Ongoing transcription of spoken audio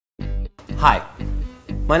Hi,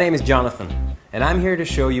 my name is Jonathan, and I'm here to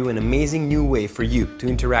show you an amazing new way for you to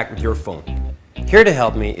interact with your phone. Here to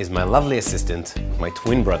help me is my lovely assistant, my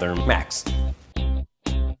twin brother, Max.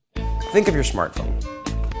 Think of your smartphone.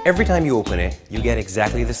 Every time you open it, you get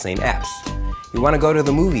exactly the same apps. You want to go to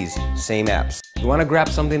the movies, same apps. You want to grab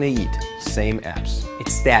something to eat, same apps.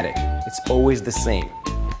 It's static, it's always the same.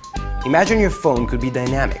 Imagine your phone could be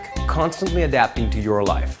dynamic, constantly adapting to your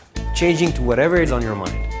life, changing to whatever is on your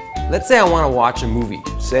mind. Let's say I want to watch a movie,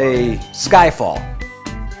 say Skyfall.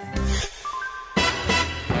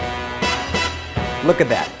 Look at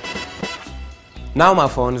that. Now my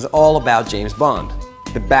phone is all about James Bond.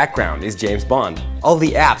 The background is James Bond. All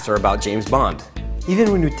the apps are about James Bond. Even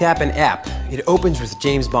when you tap an app, it opens with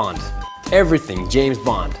James Bond. Everything James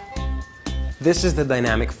Bond. This is the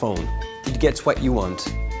dynamic phone. It gets what you want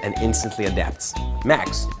and instantly adapts.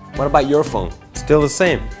 Max, what about your phone? Still the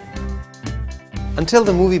same. Until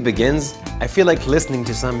the movie begins, I feel like listening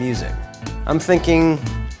to some music. I'm thinking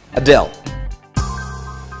Adele.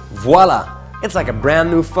 Voila! It's like a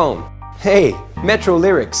brand new phone. Hey, Metro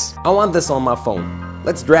Lyrics. I want this on my phone.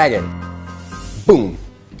 Let's drag it. Boom.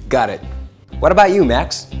 Got it. What about you,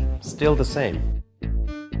 Max? Still the same.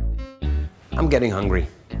 I'm getting hungry.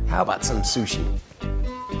 How about some sushi?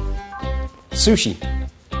 Sushi.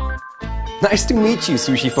 Nice to meet you,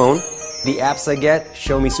 Sushi Phone. The apps I get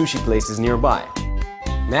show me sushi places nearby.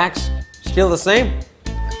 Max, still the same?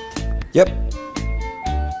 Yep.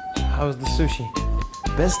 How's the sushi?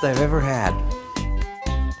 Best I've ever had.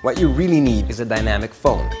 What you really need is a dynamic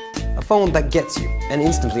phone. A phone that gets you and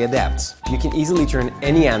instantly adapts. You can easily turn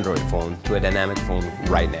any Android phone to a dynamic phone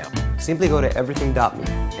right now. Simply go to everything.me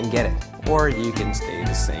and get it. Or you can stay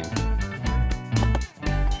the same.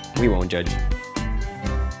 We won't judge.